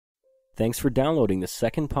Thanks for downloading the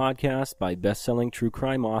second podcast by best-selling true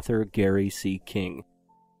crime author Gary C. King.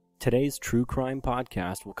 Today's true crime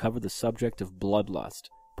podcast will cover the subject of Bloodlust,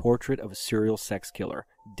 Portrait of a Serial Sex Killer,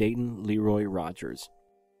 Dayton Leroy Rogers.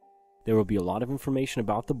 There will be a lot of information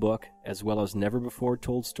about the book, as well as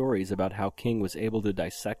never-before-told stories about how King was able to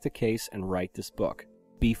dissect the case and write this book.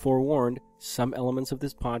 Be forewarned, some elements of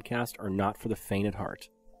this podcast are not for the faint at heart.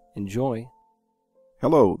 Enjoy.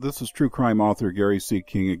 Hello, this is true crime author Gary C.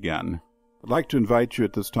 King again. I'd like to invite you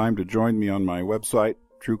at this time to join me on my website,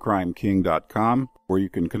 truecrimeking.com, where you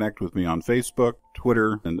can connect with me on Facebook,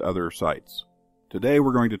 Twitter, and other sites. Today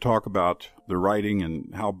we're going to talk about the writing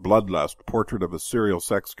and how Bloodlust, Portrait of a Serial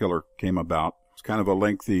Sex Killer, came about. It's kind of a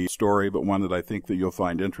lengthy story, but one that I think that you'll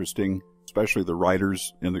find interesting, especially the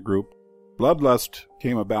writers in the group. Bloodlust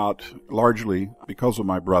came about largely because of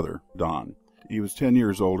my brother, Don. He was 10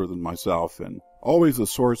 years older than myself and always a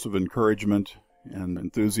source of encouragement and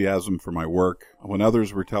enthusiasm for my work. When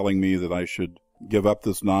others were telling me that I should give up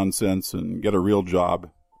this nonsense and get a real job,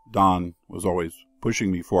 Don was always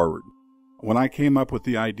pushing me forward. When I came up with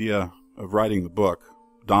the idea of writing the book,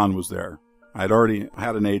 Don was there. I had already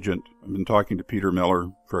had an agent. I've been talking to Peter Miller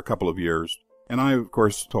for a couple of years, and I, of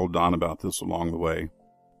course, told Don about this along the way.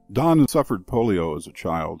 Don suffered polio as a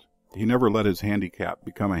child. He never let his handicap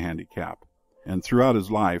become a handicap. And throughout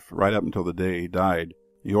his life, right up until the day he died,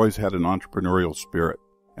 he always had an entrepreneurial spirit.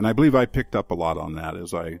 And I believe I picked up a lot on that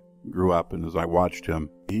as I grew up and as I watched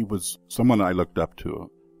him. He was someone I looked up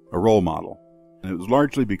to, a role model. And it was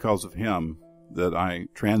largely because of him that I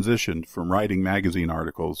transitioned from writing magazine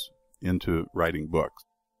articles into writing books.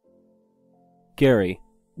 Gary,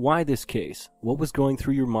 why this case? What was going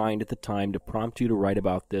through your mind at the time to prompt you to write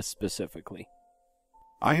about this specifically?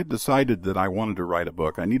 I had decided that I wanted to write a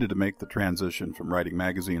book. I needed to make the transition from writing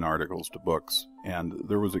magazine articles to books, and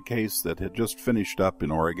there was a case that had just finished up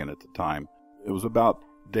in Oregon at the time. It was about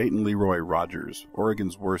Dayton Leroy Rogers,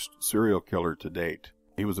 Oregon's worst serial killer to date.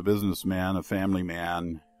 He was a businessman, a family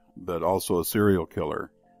man, but also a serial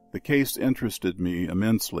killer. The case interested me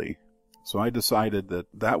immensely, so I decided that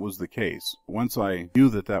that was the case. Once I knew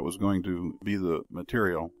that that was going to be the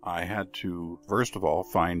material, I had to, first of all,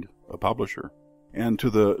 find a publisher. And to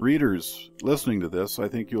the readers listening to this, I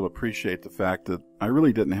think you'll appreciate the fact that I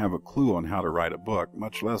really didn't have a clue on how to write a book,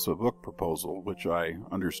 much less a book proposal, which I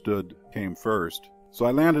understood came first. So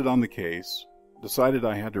I landed on the case, decided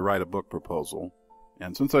I had to write a book proposal,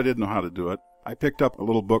 and since I didn't know how to do it, I picked up a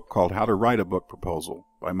little book called How to Write a Book Proposal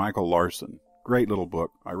by Michael Larson. Great little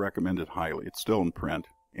book. I recommend it highly. It's still in print.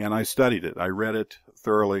 And I studied it. I read it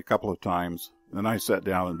thoroughly a couple of times, and then I sat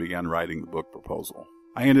down and began writing the book proposal.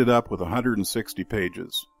 I ended up with 160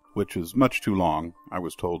 pages, which is much too long, I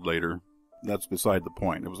was told later. That's beside the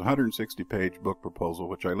point. It was a 160-page book proposal,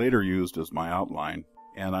 which I later used as my outline,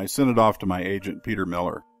 and I sent it off to my agent, Peter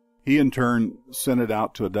Miller. He, in turn, sent it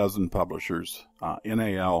out to a dozen publishers.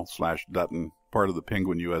 NAL/Dutton, part of the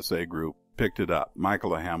Penguin USA group, picked it up.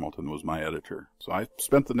 Michael Hamilton was my editor. So I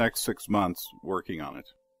spent the next 6 months working on it.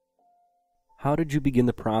 How did you begin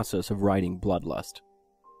the process of writing Bloodlust?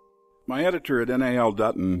 My editor at NAL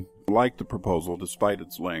Dutton liked the proposal despite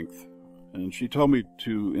its length, and she told me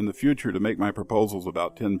to, in the future, to make my proposals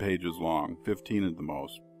about 10 pages long, 15 at the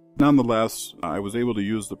most. Nonetheless, I was able to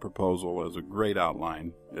use the proposal as a great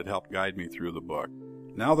outline. It helped guide me through the book.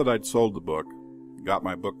 Now that I'd sold the book, got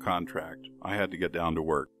my book contract, I had to get down to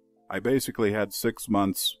work. I basically had 6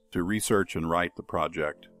 months to research and write the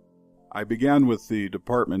project. I began with the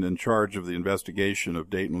department in charge of the investigation of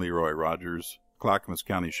Dayton Leroy Rogers, Clackamas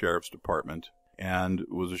County Sheriff's Department, and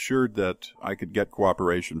was assured that I could get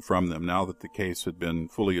cooperation from them now that the case had been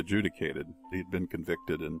fully adjudicated. He'd been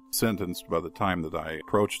convicted and sentenced by the time that I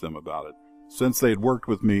approached them about it. Since they had worked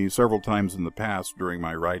with me several times in the past during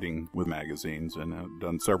my writing with magazines and had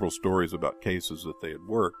done several stories about cases that they had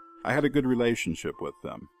worked, I had a good relationship with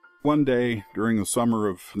them. One day during the summer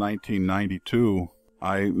of 1992,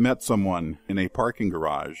 I met someone in a parking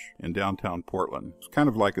garage in downtown Portland. It's kind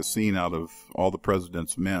of like a scene out of All the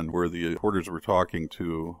President's Men, where the reporters were talking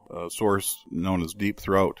to a source known as Deep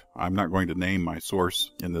Throat. I'm not going to name my source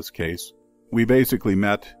in this case. We basically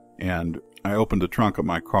met, and I opened the trunk of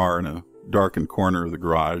my car in a darkened corner of the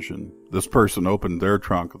garage, and this person opened their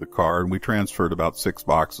trunk of the car, and we transferred about 6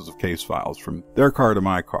 boxes of case files from their car to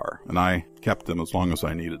my car, and I kept them as long as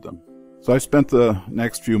I needed them. So I spent the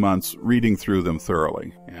next few months reading through them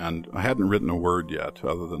thoroughly, and I hadn't written a word yet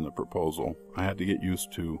other than the proposal. I had to get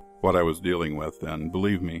used to what I was dealing with, and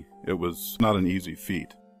believe me, it was not an easy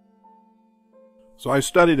feat. So I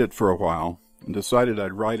studied it for a while and decided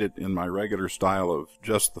I'd write it in my regular style of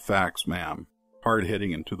just the facts, ma'am,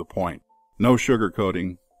 hard-hitting and to the point. No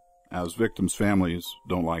sugarcoating, as victims' families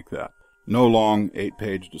don't like that. No long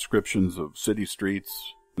 8-page descriptions of city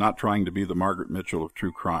streets, not trying to be the Margaret Mitchell of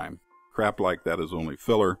true crime. Crap like that is only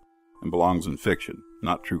filler and belongs in fiction,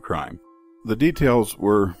 not true crime. The details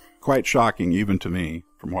were quite shocking even to me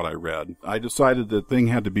from what I read. I decided that thing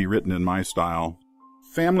had to be written in my style.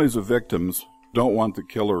 Families of victims don't want the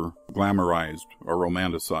killer glamorized or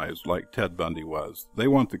romanticized like Ted Bundy was. They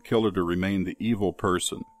want the killer to remain the evil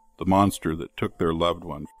person, the monster that took their loved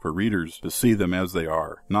one, for readers to see them as they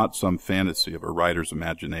are, not some fantasy of a writer's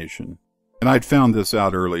imagination. And I'd found this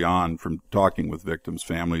out early on from talking with victims'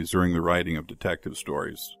 families during the writing of detective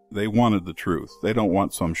stories. They wanted the truth. They don't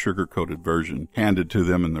want some sugar-coated version handed to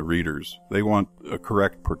them and the readers. They want a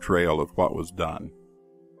correct portrayal of what was done.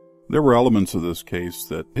 There were elements of this case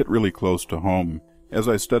that hit really close to home. As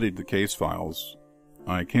I studied the case files,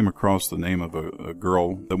 I came across the name of a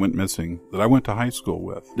girl that went missing that I went to high school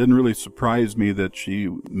with. It didn't really surprise me that she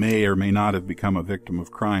may or may not have become a victim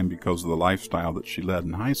of crime because of the lifestyle that she led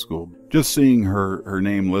in high school. Just seeing her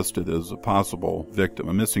name listed as a possible victim,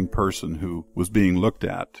 a missing person who was being looked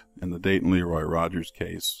at in the Dayton Leroy Rogers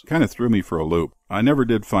case, kind of threw me for a loop. I never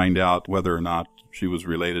did find out whether or not she was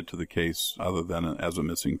related to the case other than as a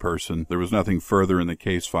missing person. There was nothing further in the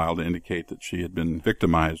case file to indicate that she had been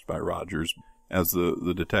victimized by Rogers. As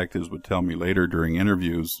the detectives would tell me later during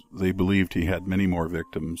interviews, they believed he had many more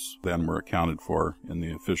victims than were accounted for in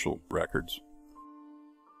the official records.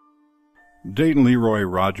 Dayton Leroy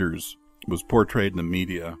Rogers was portrayed in the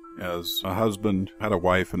media as a husband, had a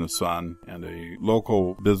wife and a son, and a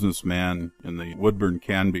local businessman in the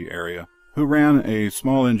Woodburn-Canby area who ran a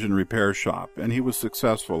small engine repair shop, and he was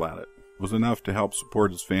successful at it. It was enough to help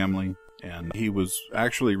support his family, and he was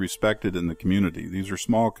actually respected in the community. These are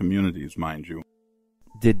small communities, mind you.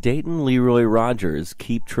 Did Dayton Leroy Rogers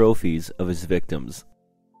keep trophies of his victims?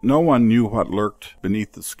 No one knew what lurked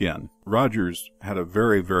beneath the skin. Rogers had a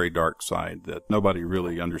very, very dark side that nobody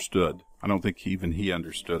really understood. I don't think even he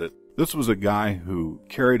understood it. This was a guy who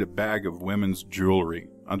carried a bag of women's jewelry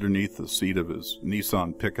underneath the seat of his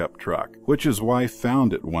Nissan pickup truck, which his wife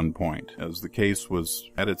found at one point, as the case was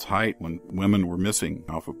at its height when women were missing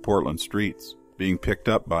off of Portland streets, being picked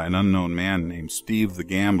up by an unknown man named Steve the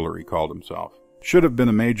Gambler, he called himself. Should have been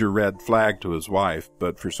a major red flag to his wife,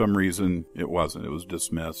 but for some reason it wasn't. It was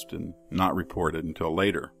dismissed and not reported until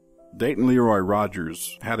later. Dayton Leroy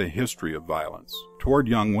Rogers had a history of violence toward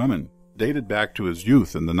young women, dated back to his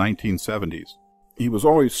youth in the 1970s. He was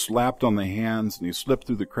always slapped on the hands and he slipped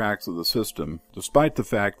through the cracks of the system, despite the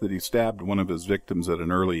fact that he stabbed one of his victims at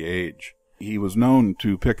an early age. He was known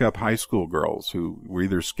to pick up high school girls who were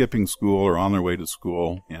either skipping school or on their way to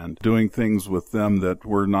school and doing things with them that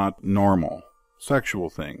were not normal. Sexual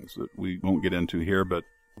things that we won't get into here, but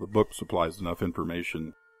the book supplies enough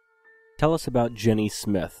information. Tell us about Jenny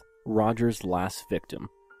Smith, Rogers' last victim.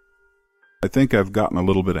 I think I've gotten a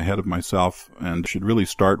little bit ahead of myself and should really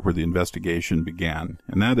start where the investigation began,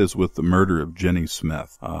 and that is with the murder of Jenny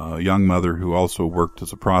Smith, a young mother who also worked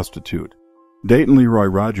as a prostitute. Dayton Leroy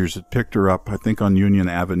Rogers had picked her up, I think, on Union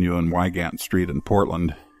Avenue and Wygant Street in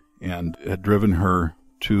Portland, and had driven her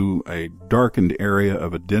to a darkened area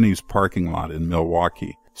of a Denny's parking lot in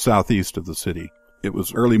Milwaukee, southeast of the city. It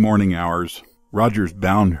was early morning hours. Rogers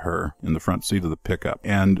bound her in the front seat of the pickup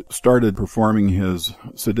and started performing his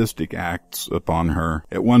sadistic acts upon her.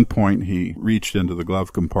 At one point, he reached into the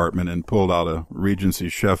glove compartment and pulled out a Regency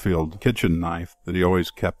Sheffield kitchen knife that he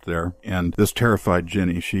always kept there. And this terrified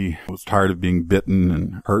Jenny. She was tired of being bitten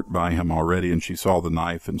and hurt by him already, and she saw the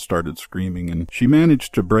knife and started screaming. And she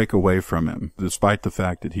managed to break away from him, despite the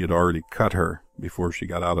fact that he had already cut her before she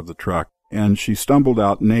got out of the truck. And she stumbled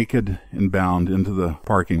out naked and bound into the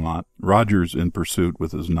parking lot, Rogers in pursuit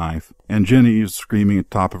with his knife, and Jenny is screaming at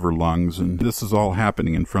the top of her lungs, and this is all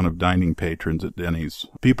happening in front of dining patrons at Denny's.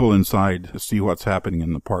 People inside see what's happening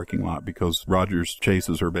in the parking lot because Rogers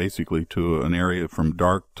chases her basically to an area from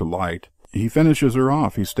dark to light. He finishes her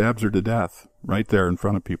off. He stabs her to death right there in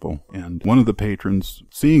front of people, and one of the patrons,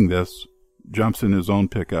 seeing this, jumps in his own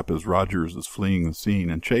pickup as Rogers is fleeing the scene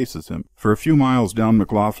and chases him. For a few miles down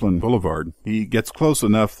McLaughlin Boulevard, he gets close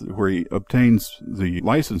enough where he obtains the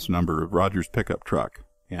license number of Rogers' pickup truck,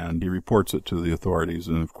 and he reports it to the authorities,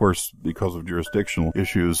 and of course, because of jurisdictional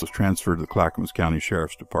issues, is transferred to the Clackamas County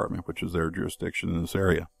Sheriff's Department, which is their jurisdiction in this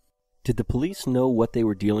area. Did the police know what they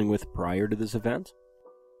were dealing with prior to this event?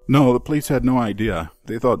 No, the police had no idea.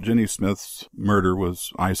 They thought Jenny Smith's murder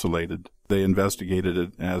was isolated. They investigated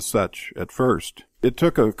it as such at first. It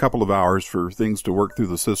took a couple of hours for things to work through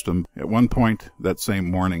the system. At one point that same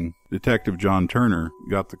morning, Detective John Turner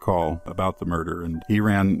got the call about the murder, and he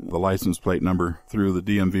ran the license plate number through the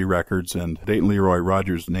DMV records, and Dayton Leroy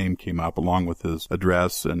Rogers' name came up along with his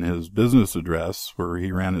address and his business address where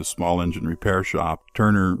he ran his small engine repair shop.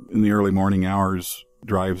 Turner, in the early morning hours,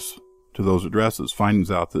 drives to those addresses, finds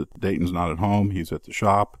out that Dayton's not at home, he's at the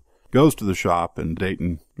shop, goes to the shop, and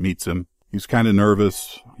Dayton meets him. He's kind of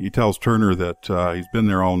nervous. He tells Turner that he's been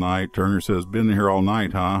there all night. Turner says, "Been here all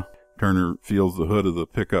night, huh?" Turner feels the hood of the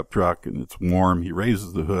pickup truck, and it's warm. He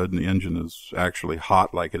raises the hood, and the engine is actually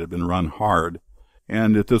hot like it had been run hard.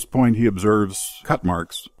 And at this point, he observes cut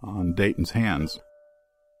marks on Dayton's hands,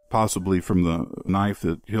 possibly from the knife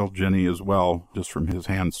that killed Jenny as well, just from his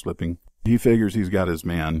hand slipping. He figures he's got his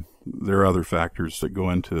man. There are other factors that go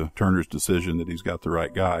into Turner's decision that he's got the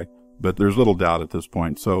right guy. But there's little doubt at this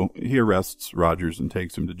point, so he arrests Rogers and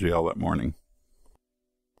takes him to jail that morning.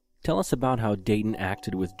 Tell us about how Dayton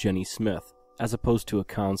acted with Jenny Smith, as opposed to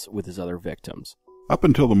accounts with his other victims. Up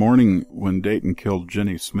until the morning when Dayton killed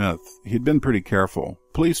Jenny Smith, he'd been pretty careful.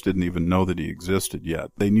 Police didn't even know that he existed yet.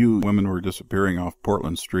 They knew women were disappearing off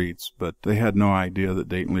Portland streets, but they had no idea that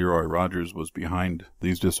Dayton Leroy Rogers was behind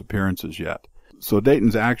these disappearances yet. So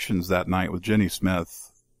Dayton's actions that night with Jenny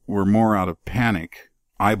Smith were more out of panic,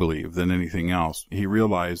 I believe, than anything else. He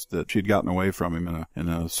realized that she'd gotten away from him in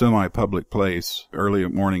a semi-public place early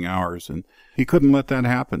morning hours, and he couldn't let that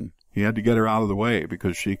happen. He had to get her out of the way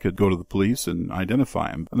because she could go to the police and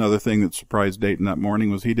identify him. Another thing that surprised Dayton that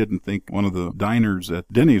morning was he didn't think one of the diners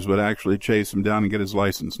at Denny's would actually chase him down and get his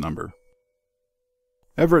license number.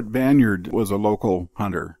 Everett Banyard was a local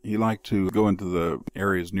hunter. He liked to go into the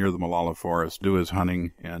areas near the Molalla Forest, do his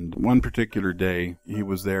hunting, and one particular day he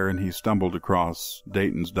was there and he stumbled across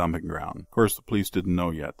Dayton's dumping ground. Of course, the police didn't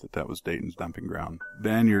know yet that that was Dayton's dumping ground.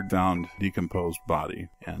 Banyard found a decomposed body,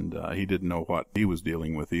 and he didn't know what he was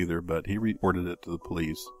dealing with either, but he reported it to the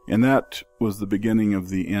police. And that was the beginning of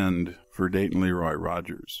the end for Dayton Leroy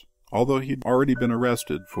Rogers. Although he'd already been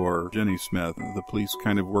arrested for Jenny Smith, the police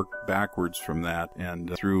kind of worked backwards from that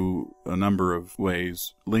and through a number of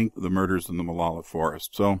ways linked the murders in the Molalla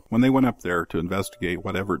Forest. So when they went up there to investigate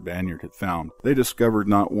what Everett Banyard had found, they discovered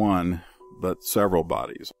not one, but several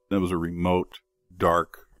bodies. It was a remote,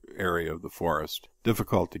 dark area of the forest,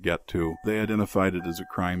 difficult to get to. They identified it as a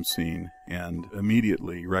crime scene and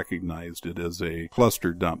immediately recognized it as a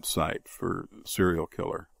cluster dump site for a serial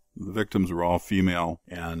killer. The victims were all female,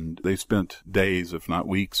 and they spent days, if not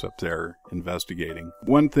weeks, up there investigating.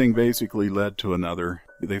 One thing basically led to another.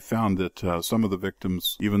 They found that some of the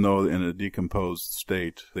victims, even though in a decomposed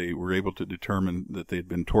state, they were able to determine that they'd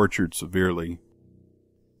been tortured severely.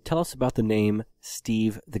 Tell us about the name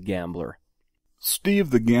Steve the Gambler. Steve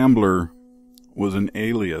the Gambler was an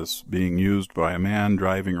alias being used by a man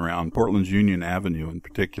driving around Portland's Union Avenue in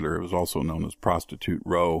particular. It was also known as Prostitute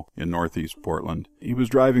Row in northeast Portland. He was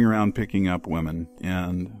driving around picking up women,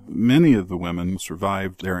 and many of the women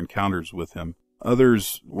survived their encounters with him.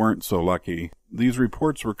 Others weren't so lucky. These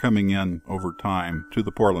reports were coming in over time to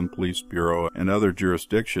the Portland Police Bureau and other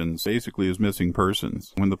jurisdictions, basically as missing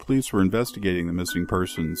persons. When the police were investigating the missing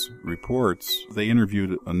persons reports, they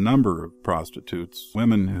interviewed a number of prostitutes,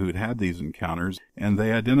 women who had had these encounters, and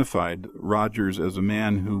they identified Rogers as a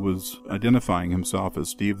man who was identifying himself as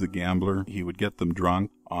Steve the Gambler. He would get them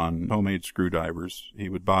drunk on homemade screwdrivers. He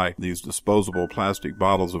would buy these disposable plastic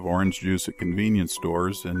bottles of orange juice at convenience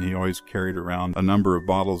stores, and he always carried around a number of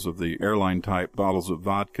bottles of the airline-type bottles of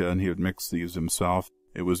vodka, and he would mix these himself.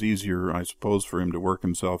 It was easier, I suppose, for him to work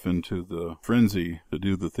himself into the frenzy to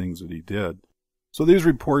do the things that he did. So these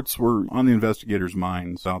reports were on the investigators'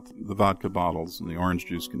 minds about the vodka bottles and the orange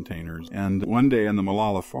juice containers. And one day in the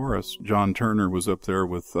Molalla Forest, John Turner was up there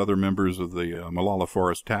with other members of the Molalla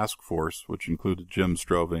Forest Task Force, which included Jim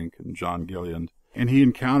Strovink and John Gilliand. And he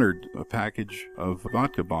encountered a package of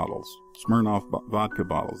vodka bottles, Smirnoff vodka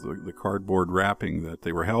bottles, the cardboard wrapping that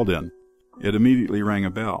they were held in. It immediately rang a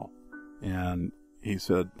bell. And he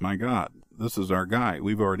said, "My God, this is our guy.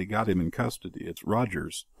 We've already got him in custody. It's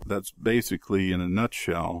Rogers." That's basically, in a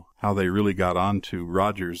nutshell, how they really got onto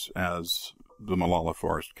Rogers as the Molalla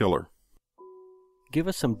Forest killer. Give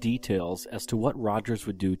us some details as to what Rogers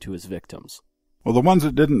would do to his victims. Well, the ones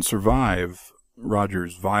that didn't survive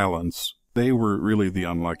Rogers' violence, they were really the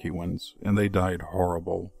unlucky ones, and they died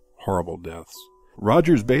horrible, horrible deaths.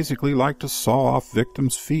 Rogers basically liked to saw off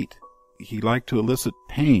victims' feet. He liked to elicit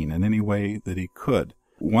pain in any way that he could.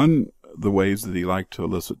 One of the ways that he liked to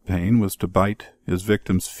elicit pain was to bite his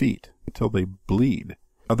victims' feet until they bleed.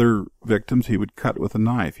 Other victims he would cut with a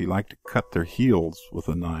knife. He liked to cut their heels with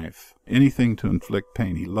a knife. Anything to inflict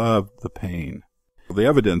pain. He loved the pain. The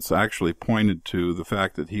evidence actually pointed to the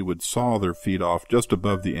fact that he would saw their feet off just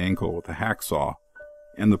above the ankle with a hacksaw.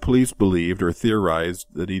 And the police believed or theorized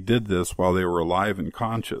that he did this while they were alive and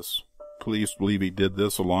conscious. Police believe he did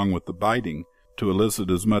this along with the biting to elicit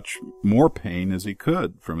as much more pain as he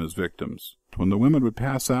could from his victims. When the women would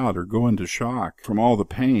pass out or go into shock from all the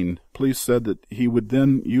pain, police said that he would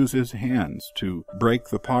then use his hands to break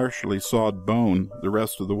the partially sawed bone the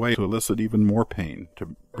rest of the way to elicit even more pain,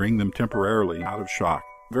 to bring them temporarily out of shock.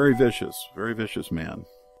 Very vicious man.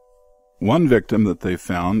 One victim that they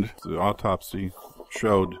found, the autopsy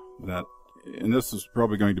showed that, and this is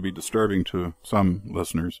probably going to be disturbing to some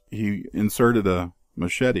listeners, he inserted a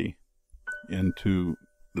machete into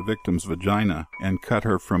the victim's vagina and cut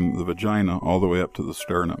her from the vagina all the way up to the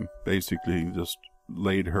sternum. Basically just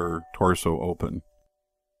laid her torso open.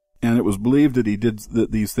 And it was believed that he did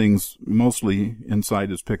these things mostly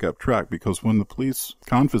inside his pickup truck, because when the police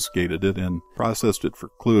confiscated it and processed it for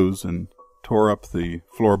clues and tore up the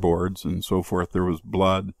floorboards and so forth, there was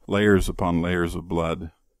blood, layers upon layers of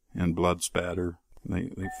blood and blood spatter.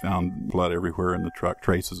 They found blood everywhere in the truck,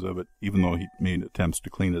 traces of it, even though he made attempts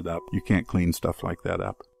to clean it up. You can't clean stuff like that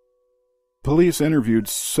up. Police interviewed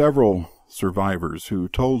several survivors who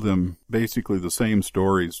told them basically the same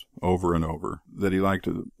stories over and over, that he liked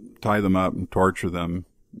to tie them up and torture them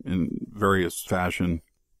in various fashion.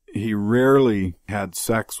 He rarely had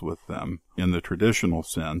sex with them in the traditional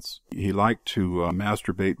sense. He liked to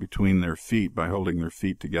masturbate between their feet by holding their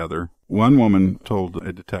feet together. One woman told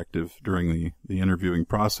a detective during the interviewing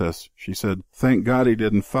process, she said, "Thank God he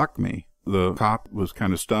didn't fuck me." The cop was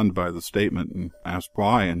kind of stunned by the statement and asked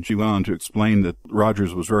why, and she went on to explain that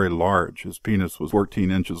Rogers was very large. His penis was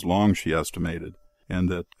 14 inches long, she estimated, and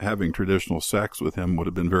that having traditional sex with him would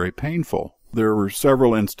have been very painful. There were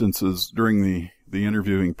several instances during the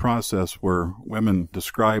interviewing process where women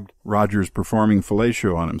described Rogers performing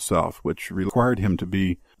fellatio on himself, which required him to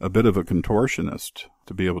be a bit of a contortionist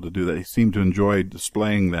to be able to do that. He seemed to enjoy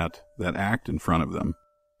displaying that act in front of them.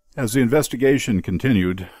 As the investigation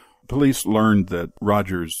continued, police learned that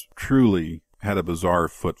Rogers truly had a bizarre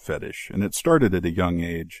foot fetish, and it started at a young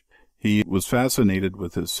age. He was fascinated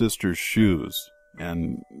with his sister's shoes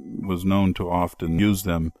and was known to often use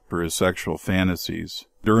them for his sexual fantasies.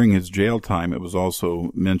 During his jail time, it was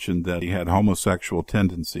also mentioned that he had homosexual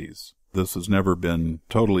tendencies. This has never been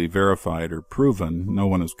totally verified or proven. No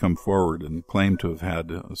one has come forward and claimed to have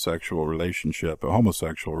had a homosexual relationship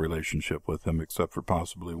with him, except for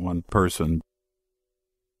possibly one person.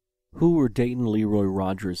 Who were Dayton Leroy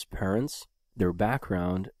Rogers' parents, their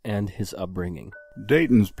background, and his upbringing?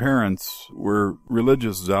 Dayton's parents were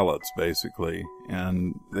religious zealots, basically,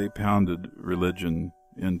 and they pounded religion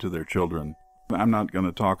into their children. I'm not going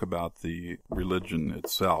to talk about the religion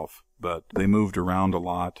itself, but they moved around a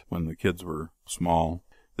lot when the kids were small.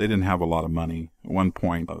 They didn't have a lot of money. At one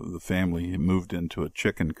point, the family moved into a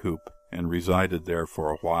chicken coop and resided there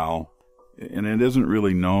for a while. And it isn't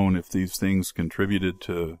really known if these things contributed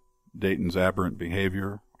to Dayton's aberrant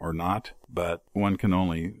behavior or not, but one can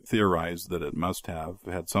only theorize that it must have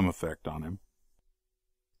had some effect on him.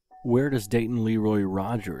 Where does Dayton Leroy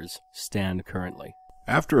Rogers stand currently?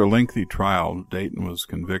 After a lengthy trial, Dayton was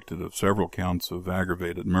convicted of several counts of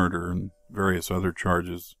aggravated murder and various other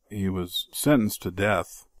charges. He was sentenced to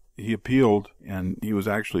death. He appealed, and he was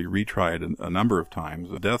actually retried a number of times.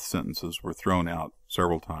 The death sentences were thrown out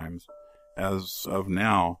several times. As of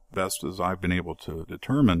now, best as I've been able to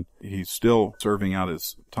determine, he's still serving out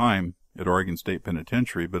his time at Oregon State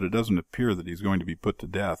Penitentiary, but it doesn't appear that he's going to be put to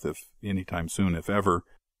death anytime soon, if ever.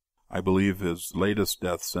 I believe his latest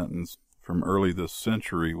death sentence from early this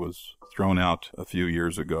century was thrown out a few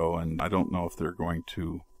years ago, and I don't know if they're going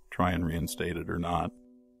to try and reinstate it or not.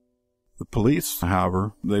 The police,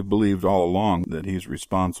 however, they believed all along that he's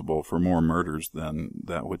responsible for more murders than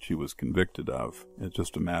that which he was convicted of. It's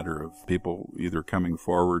just a matter of people either coming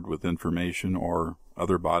forward with information or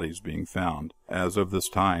other bodies being found. As of this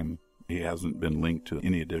time, he hasn't been linked to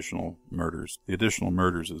any additional murders. The additional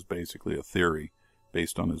murders is basically a theory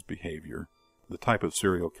based on his behavior. The type of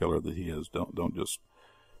serial killer that he is don't just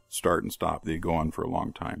start and stop. They go on for a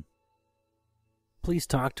long time. Please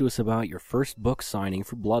talk to us about your first book signing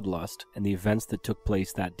for Bloodlust and the events that took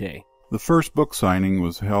place that day. The first book signing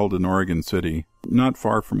was held in Oregon City, not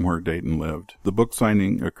far from where Dayton lived. The book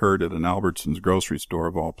signing occurred at an Albertsons grocery store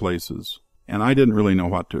of all places, and I didn't really know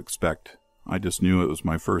what to expect. I just knew it was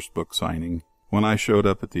my first book signing. When I showed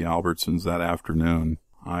up at the Albertsons that afternoon,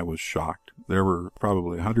 I was shocked. there were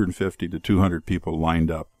probably 150 to 200 people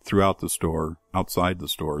lined up throughout the store, outside the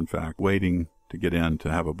store, in fact, waiting to get in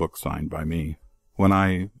to have a book signed by me. When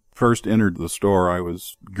I first entered the store, I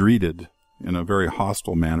was greeted in a very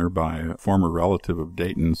hostile manner by a former relative of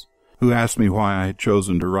Dayton's who asked me why I had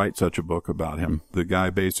chosen to write such a book about him. The guy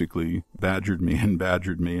basically badgered me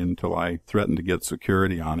until I threatened to get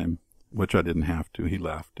security on him, which I didn't have to. He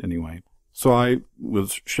left anyway. So I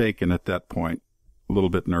was shaken at that point, a little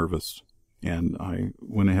bit nervous, and I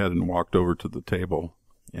went ahead and walked over to the table,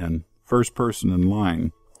 and first person in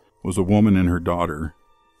line was a woman and her daughter,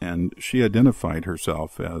 and she identified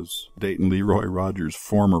herself as Dayton Leroy Rogers'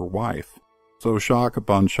 former wife. So shock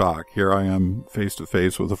upon shock, here I am face to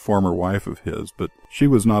face with a former wife of his, but she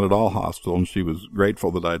was not at all hostile, and she was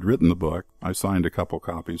grateful that I'd written the book. I signed a couple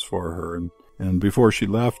copies for her, and before she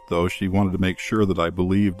left, though, she wanted to make sure that I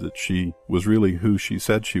believed that she was really who she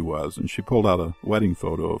said she was, and she pulled out a wedding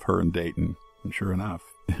photo of her and Dayton, and sure enough,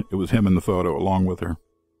 it was him in the photo along with her.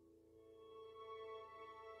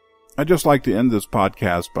 I'd just like to end this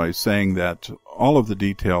podcast by saying that all of the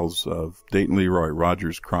details of Dayton Leroy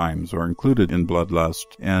Rogers' crimes are included in Bloodlust,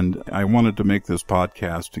 and I wanted to make this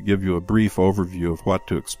podcast to give you a brief overview of what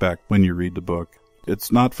to expect when you read the book.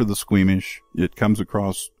 It's not for the squeamish. It comes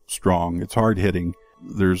across strong. It's hard-hitting.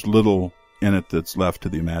 There's little in it that's left to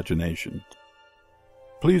the imagination.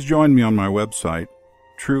 Please join me on my website,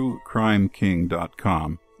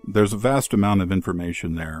 truecrimeking.com. There's a vast amount of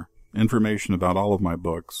information there. Information about all of my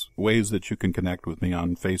books, ways that you can connect with me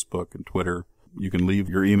on Facebook and Twitter. You can leave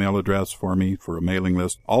your email address for me for a mailing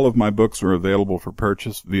list. All of my books are available for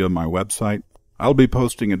purchase via my website. I'll be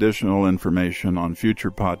posting additional information on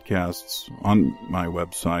future podcasts on my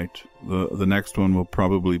website. The next one will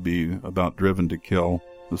probably be about Driven to Kill,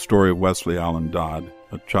 the story of Wesley Allen Dodd,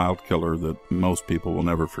 a child killer that most people will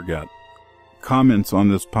never forget. Comments on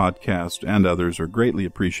this podcast and others are greatly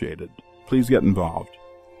appreciated. Please get involved.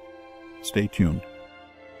 Stay tuned.